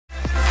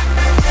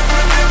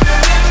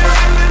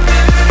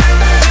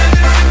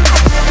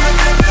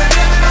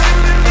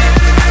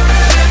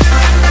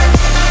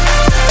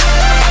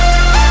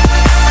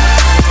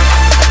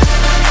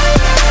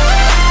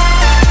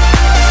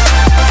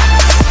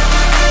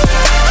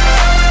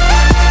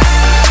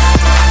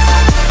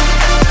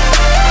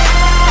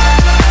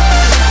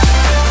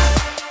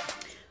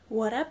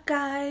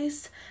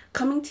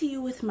coming to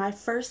you with my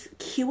first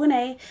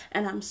Q&A,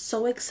 and I'm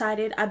so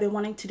excited. I've been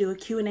wanting to do a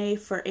Q&A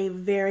for a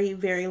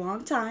very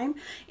long time,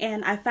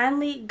 and I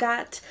finally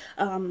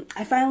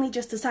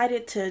just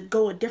decided to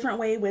go a different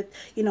way with,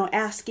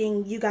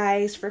 asking you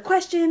guys for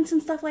questions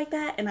and stuff like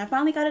that, and I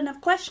finally got enough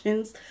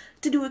questions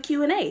to do a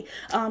Q&A.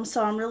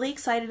 So I'm really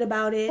excited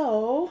about it.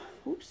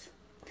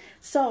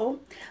 So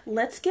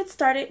let's get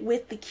started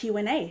with the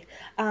Q&A.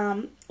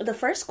 The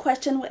first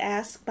question was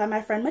asked by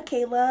my friend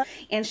Michaela,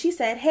 and she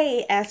said,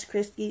 "Hey, ask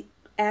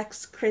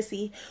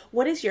Chrissy,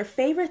 what is your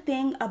favorite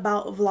thing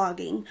about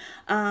vlogging?"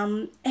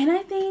 And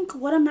I think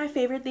one of my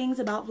favorite things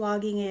about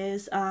vlogging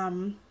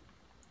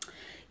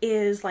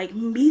is like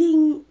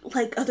meeting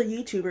like other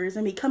YouTubers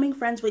and becoming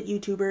friends with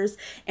YouTubers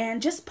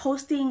and just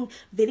posting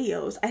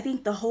videos. I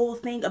think the whole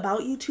thing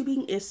about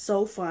YouTubing is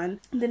so fun.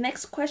 The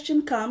next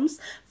question comes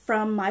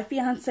from my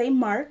fiance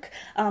Mark,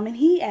 and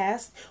he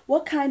asked,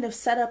 what kind of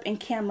setup and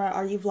camera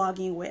are you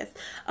vlogging with?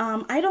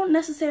 I don't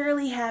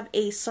necessarily have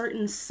a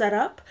certain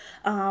setup.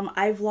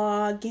 I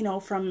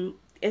vlog, from,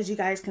 as you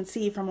guys can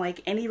see, from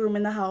like any room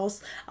in the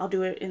house. I'll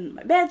do it in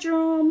my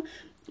bedroom,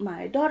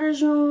 my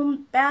daughter's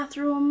room,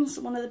 bathrooms,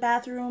 one of the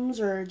bathrooms,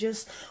 or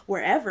just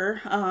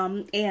wherever.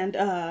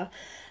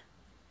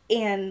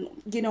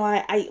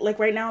 I like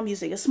right now I'm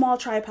using a small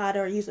tripod,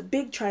 or I use a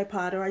big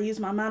tripod, or I use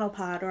my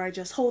monopod, or I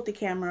just hold the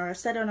camera or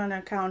set it on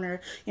a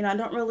counter. I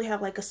don't really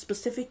have like a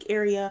specific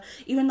area,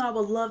 even though I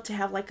would love to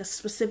have like a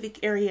specific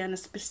area and a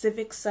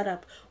specific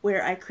setup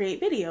where I create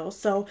videos.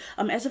 So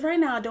as of right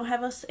now, I don't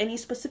have any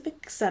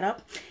specific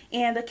setup.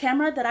 And the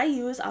camera that I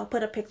use, I'll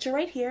put a picture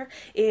right here,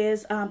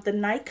 is the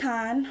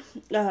Nikon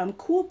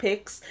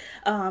Coolpix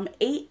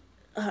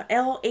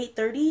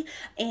L830,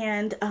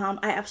 and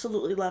I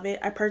absolutely love it.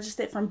 I purchased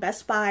it from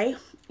Best Buy,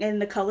 and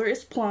the color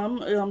is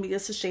plum.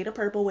 It's a shade of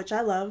purple, which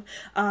I love.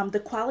 The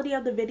quality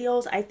of the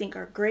videos I think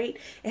are great.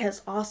 It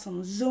has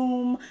awesome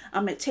zoom.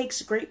 It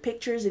takes great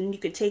pictures, and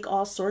you could take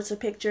all sorts of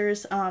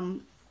pictures.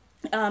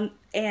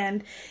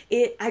 And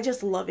I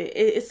just love it.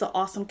 It's an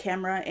awesome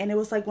camera, and it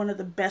was like one of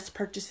the best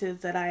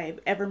purchases that I've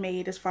ever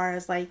made as far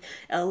as like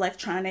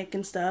electronic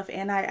and stuff.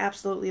 And I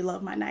absolutely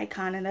love my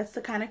Nikon, and that's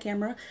the kind of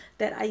camera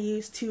that I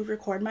use to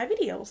record my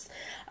videos.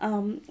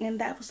 And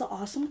that was an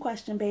awesome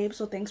question, babe,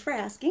 so thanks for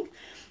asking.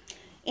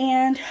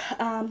 And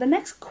the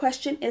next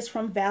question is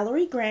from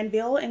Valerie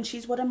Granville, and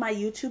she's one of my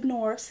YouTube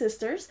Noir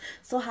sisters.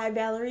 So hi,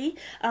 Valerie.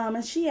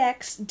 And she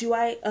asks, do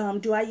I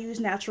use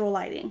natural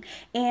lighting?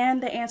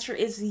 And the answer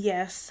is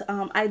yes.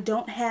 I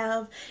don't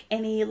have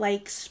any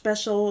like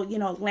special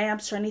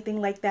lamps or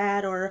anything like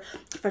that, or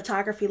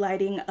photography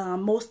lighting.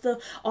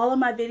 All of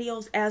my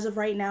videos as of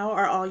right now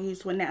are all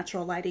used with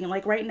natural lighting.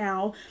 Like right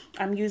now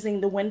I'm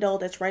using the window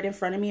that's right in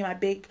front of me,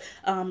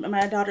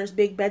 my daughter's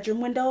big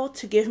bedroom window,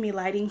 to give me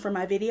lighting for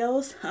my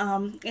videos.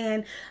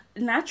 And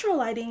natural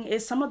lighting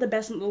is some of the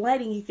best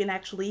lighting you can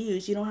actually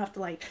use. You don't have to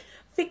like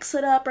fix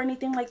it up or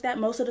anything like that.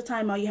 Most of the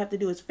time all you have to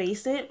do is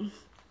face it,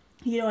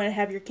 and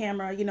have your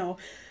camera,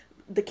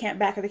 the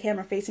back of the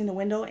camera facing the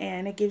window,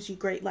 and it gives you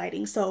great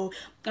lighting. So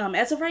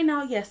as of right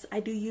now, yes, I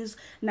do use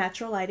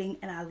natural lighting,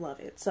 and I love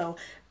it. So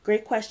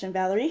great question,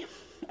 Valerie.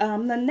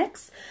 The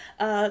next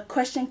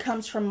question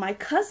comes from my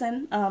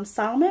cousin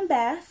Solomon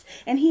Bass,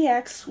 and he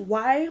asks,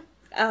 why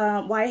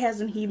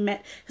hasn't he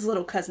met his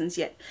little cousins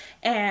yet?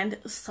 And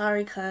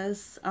sorry,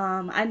 cuz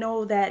I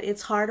know that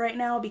it's hard right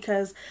now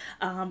because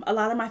a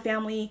lot of my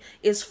family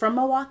is from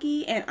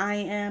Milwaukee, and I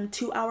am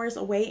 2 hours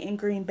away in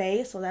Green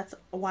Bay, so that's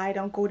why I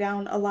don't go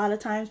down a lot of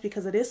times,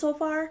 because it is so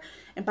far.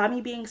 And by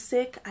me being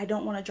sick, I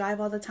don't want to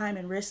drive all the time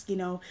and risk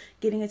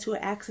getting into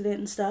an accident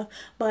and stuff.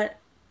 But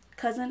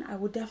cousin, I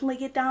will definitely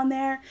get down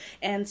there,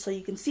 and so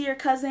you can see your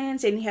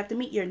cousins, and you have to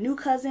meet your new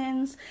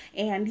cousins.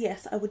 And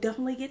yes, I would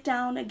definitely get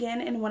down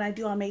again, and when I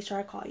do, I'll make sure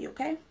I call you,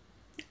 okay?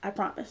 I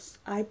promise.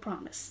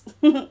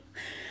 And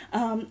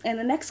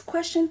the next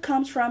question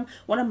comes from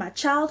one of my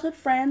childhood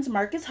friends,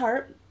 Marcus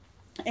Hart.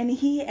 And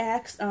he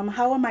asks,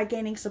 how am I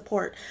gaining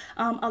support?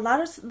 A lot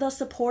of the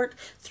support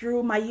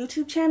through my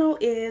YouTube channel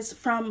is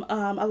from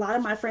a lot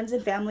of my friends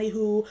and family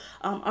who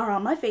are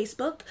on my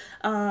Facebook,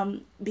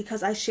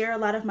 because I share a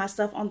lot of my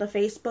stuff on the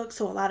Facebook.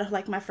 So a lot of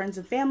like my friends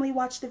and family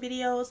watch the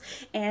videos,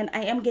 and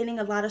I am getting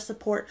a lot of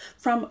support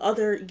from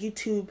other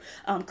YouTube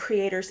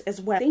creators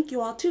as well. Thank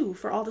you all too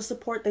for all the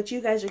support that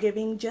you guys are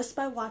giving just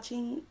by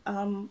watching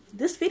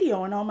this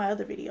video and all my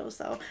other videos.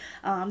 So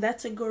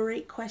that's a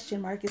great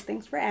question, Marcus.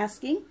 Thanks for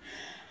asking.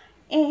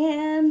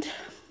 And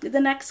the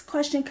next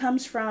question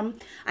comes from,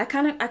 I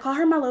call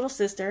her my little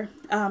sister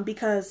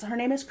because her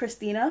name is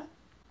Christina,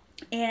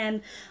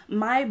 and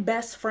my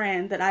best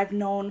friend that I've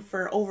known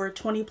for over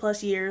 20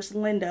 plus years,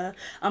 Linda,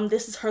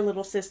 this is her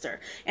little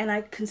sister, and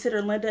I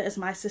consider Linda as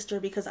my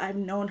sister because I've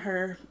known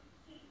her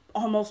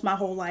almost my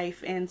whole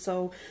life, and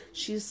so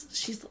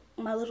she's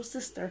my little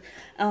sister.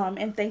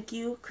 And thank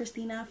you,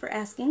 Christina, for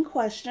asking a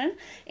question.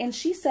 And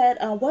she said,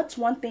 what's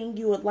one thing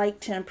you would like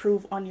to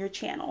improve on your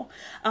channel?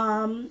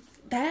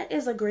 That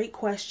is a great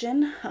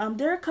question.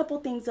 There are a couple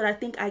things that I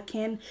think I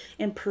can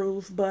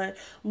improve, but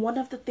one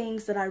of the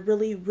things that I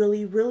really,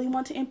 really, really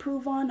want to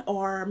improve on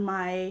are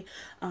my,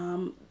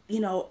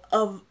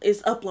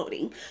 is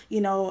uploading.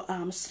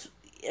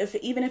 If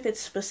even if it's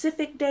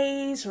specific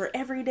days or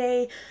every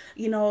day,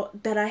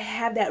 that I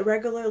have that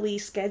regularly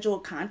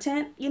scheduled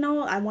content.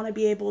 I want to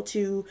be able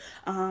to,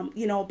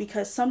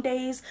 because some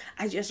days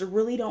I just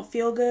really don't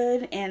feel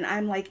good and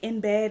I'm like in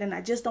bed and I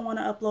just don't want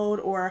to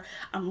upload, or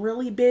I'm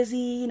really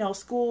busy,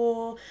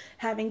 school,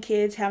 having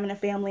kids, having a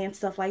family and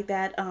stuff like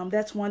that.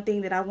 That's one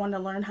thing that I want to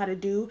learn how to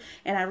do,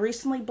 and I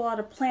recently bought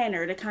a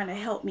planner to kind of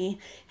help me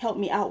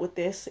out with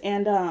this,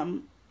 and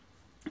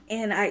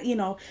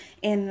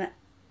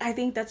I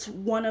think that's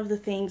one of the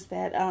things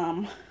that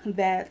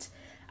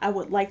I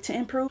would like to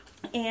improve.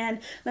 And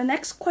the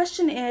next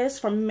question is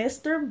from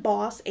Mr.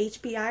 Boss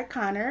HPI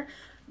Connor.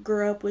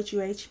 Grew up with you,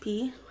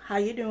 HP. How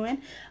you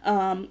doing?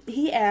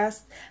 He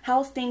asked,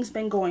 how's things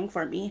been going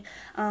for me?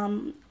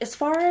 As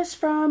far as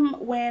from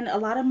when a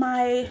lot of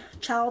my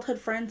childhood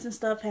friends and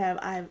stuff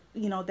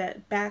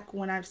that back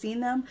when I've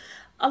seen them,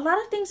 a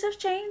lot of things have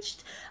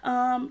changed.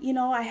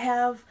 I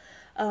have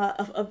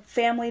a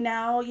family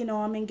now.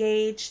 I'm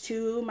engaged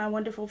to my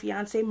wonderful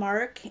fiance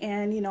Mark,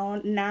 and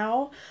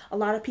now a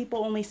lot of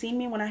people only see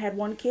me when I had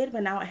one kid,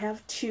 but now I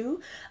have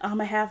two.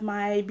 I have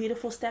my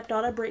beautiful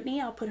stepdaughter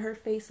Brittany. I'll put her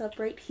face up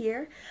right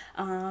here,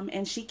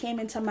 and she came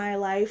into my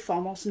life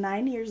almost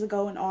 9 years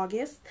ago in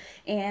August,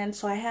 and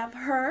so I have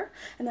her,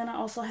 and then I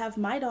also have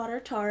my daughter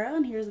Tara,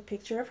 and here's a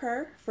picture of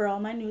her for all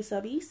my new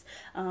subbies,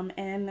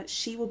 and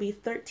she will be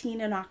 13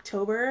 in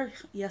October.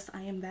 Yes,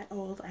 I am that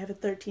old. I have a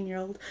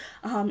 13-year-old,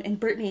 and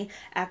Brittany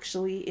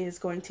actually is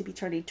going to be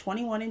turning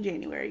 21 in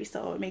January,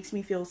 so it makes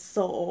me feel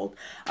so old.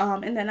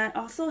 And then I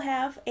also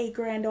have a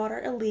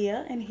granddaughter,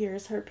 Aaliyah, and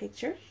here's her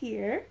picture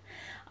here.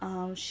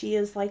 She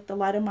is like the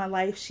light of my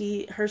life.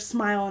 Her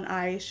smile and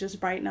eyes just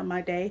brighten up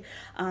my day.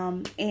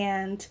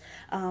 And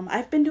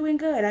I've been doing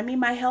good. I mean,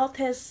 my health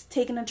has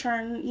taken a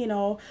turn,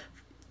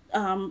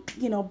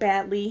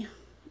 badly.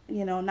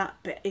 Not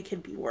it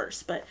could be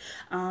worse, but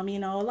a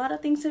lot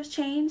of things have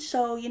changed,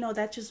 so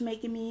that's just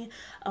making me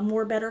a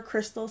more better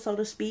Crystal, so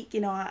to speak.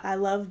 I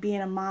love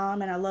being a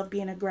mom, and I love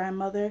being a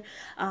grandmother.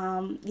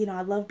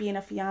 I love being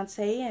a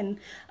fiance, and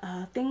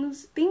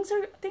things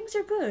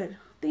are good.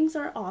 Things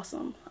are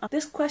awesome.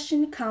 This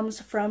question comes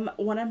from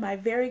one of my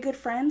very good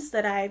friends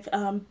that I've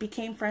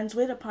became friends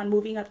with upon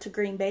moving up to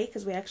Green Bay,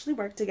 because we actually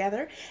work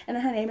together, and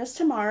her name is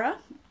Tamara,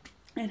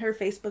 and her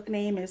Facebook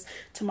name is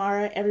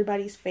Tamara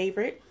Everybody's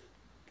Favorite.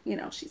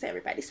 She's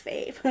everybody's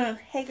fave.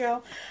 Hey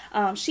girl.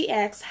 She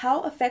asks, how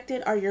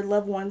affected are your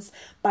loved ones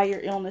by your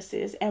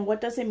illnesses, and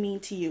what does it mean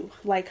to you?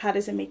 Like, how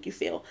does it make you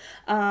feel?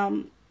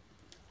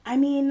 I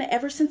mean,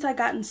 ever since I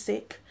gotten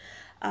sick,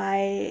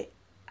 I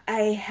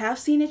have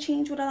seen a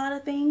change with a lot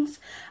of things.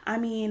 I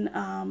mean,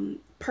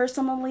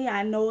 personally,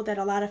 I know that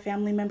a lot of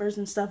family members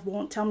and stuff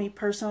won't tell me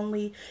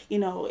personally,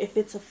 if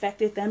it's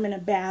affected them in a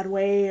bad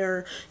way,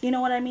 or, you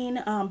know what I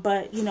mean?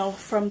 But,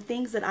 from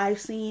things that I've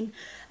seen,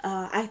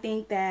 I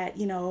think that,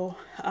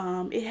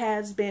 it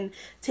has been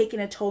taking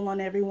a toll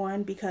on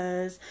everyone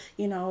because,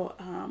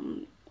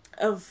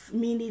 of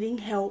me needing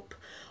help,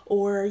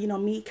 or,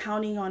 me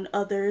counting on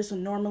others.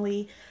 And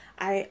normally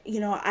I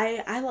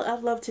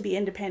love to be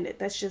independent.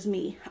 That's just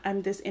me.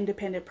 I'm this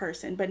independent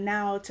person. But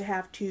now to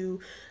have to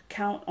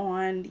count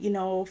on,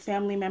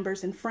 family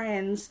members and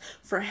friends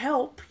for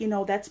help,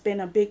 that's been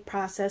a big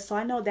process. So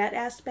I know that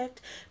aspect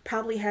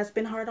probably has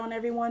been hard on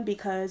everyone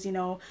because,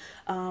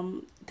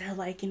 they're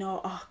like,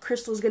 oh,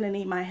 Crystal's going to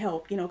need my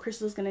help.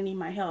 Crystal's going to need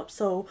my help.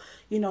 So,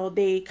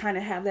 they kind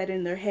of have that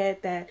in their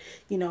head that,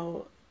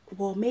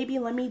 well, maybe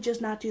let me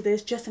just not do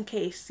this just in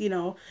case,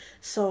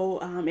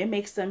 so it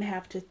makes them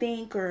have to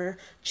think or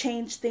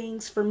change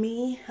things for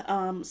me.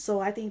 So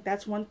I think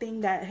that's one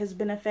thing that has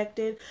been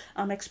affected,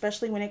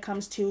 especially when it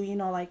comes to,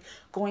 like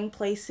going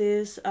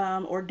places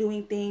or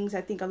doing things.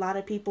 I think a lot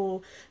of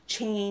people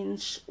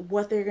change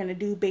what they're going to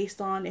do based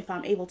on if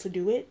I'm able to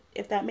do it,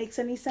 if that makes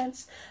any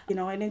sense, and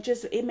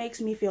it makes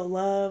me feel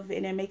loved,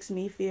 and it makes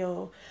me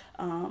feel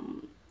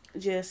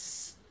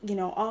just,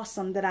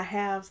 awesome that I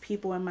have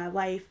people in my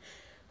life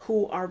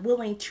who are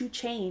willing to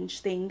change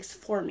things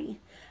for me,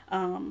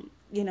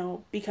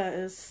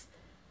 because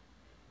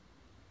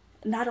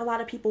not a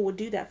lot of people would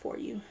do that for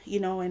you,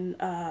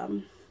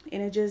 and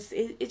it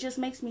just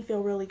makes me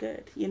feel really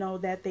good,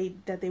 that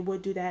they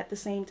would do that. At the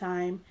same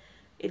time,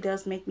 it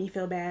does make me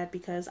feel bad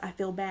because I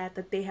feel bad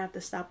that they have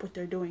to stop what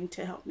they're doing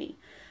to help me.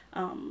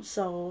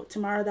 So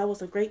Tamara, that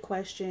was a great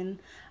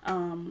question.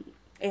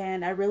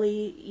 And I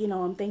really,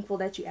 I'm thankful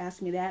that you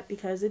asked me that,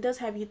 because it does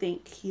have you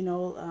think,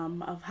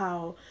 of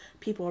how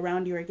people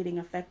around you are getting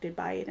affected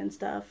by it and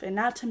stuff. And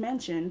not to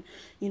mention,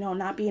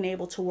 not being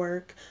able to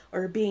work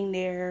or being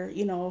there,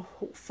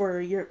 for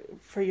your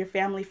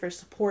family for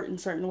support in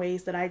certain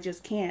ways that I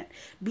just can't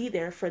be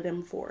there for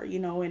them for,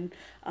 and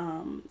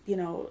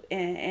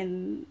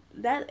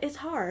that is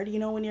hard,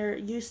 when you're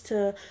used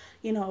to,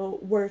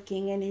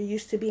 working, and you're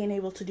used to being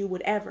able to do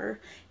whatever.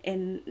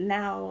 and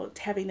now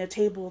having the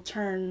table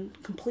turn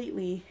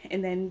completely,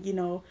 and then, you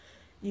know,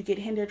 you get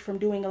hindered from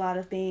doing a lot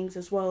of things,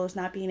 as well as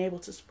not being able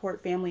to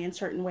support family in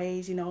certain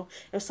ways. You know,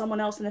 if someone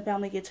else in the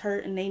family gets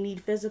hurt and they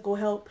need physical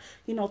help,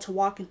 you know, to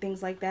walk and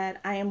things like that,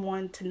 I am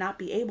one to not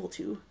be able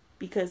to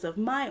because of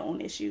my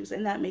own issues,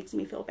 and that makes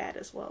me feel bad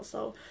as well.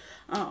 So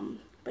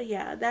but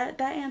yeah,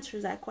 that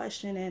answers that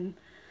question.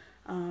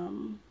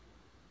 And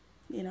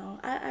you know,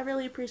 I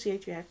really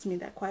appreciate you asking me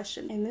that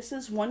question. And this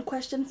is one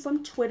question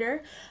from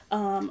Twitter,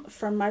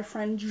 from my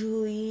friend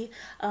Julie,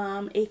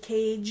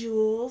 aka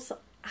Jules.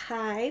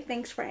 Hi,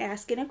 thanks for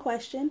asking a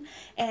question.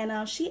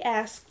 And she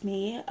asked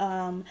me,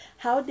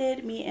 how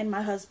did me and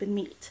my husband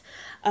meet?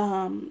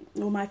 Well,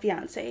 my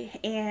fiance.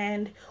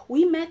 And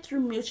we met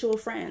through mutual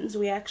friends.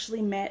 We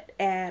actually met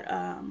at,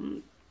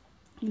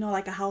 you know,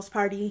 like a house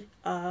party.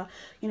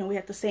 You know, we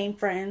had the same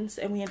friends,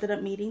 and we ended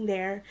up meeting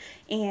there.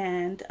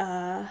 And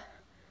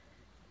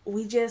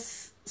we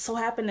just so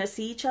happened to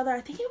see each other.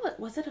 I think it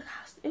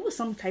was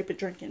some type of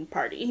drinking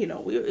party. You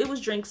know, it was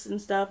drinks and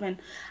stuff, and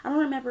I don't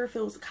remember if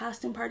it was a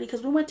costume party,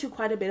 because we went to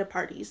quite a bit of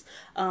parties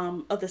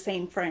of the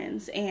same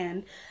friends,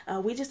 and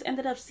we just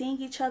ended up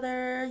seeing each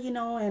other, you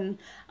know, and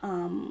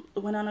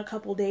went on a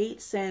couple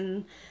dates,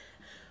 and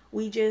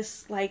we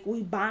just, like,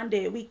 we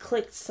bonded, we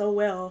clicked so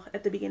well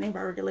at the beginning of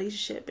our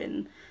relationship.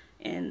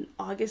 And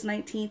August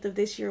 19th of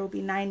this year will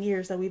be 9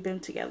 years that we've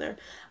been together.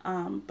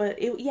 But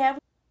yeah.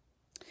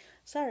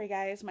 Sorry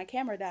guys, my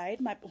camera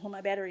died.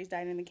 My batteries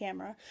died in the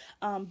camera.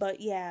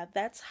 But yeah,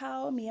 that's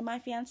how me and my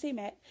fiance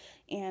met.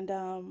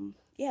 And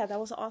yeah, that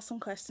was an awesome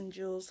question,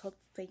 Jules. So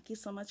thank you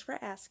so much for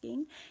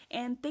asking.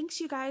 And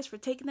thanks you guys for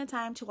taking the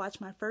time to watch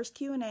my first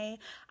Q&A.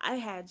 I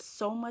had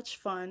so much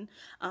fun.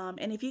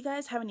 And if you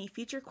guys have any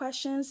future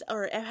questions,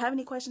 or have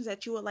any questions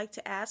that you would like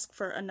to ask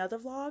for another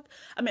vlog,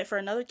 for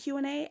another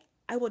Q&A,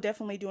 I will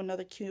definitely do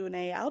another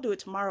Q&A. I'll do it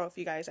tomorrow if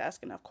you guys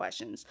ask enough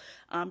questions,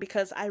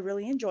 because I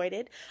really enjoyed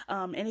it.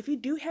 And if you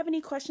do have any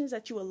questions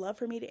that you would love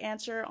for me to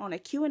answer on a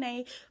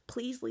Q&A,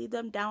 please leave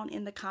them down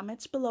in the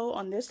comments below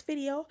on this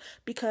video,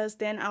 because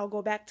then I'll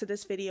go back to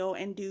this video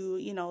and do,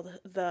 you know,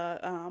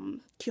 the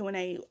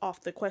Q&A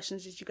off the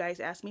questions that you guys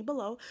asked me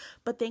below.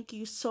 But thank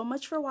you so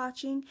much for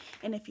watching.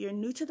 And if you're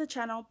new to the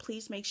channel,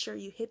 please make sure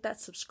you hit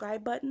that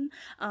subscribe button,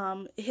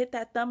 hit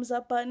that thumbs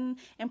up button,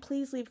 and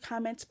please leave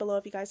comments below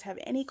if you guys have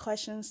any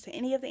questions to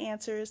any of the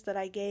answers that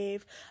I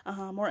gave,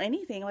 or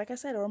anything, like I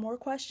said, or more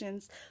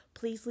questions.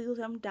 Please leave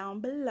them down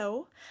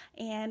below.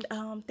 And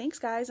thanks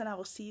guys, and I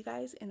will see you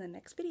guys in the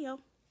next video.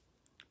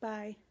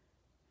 Bye.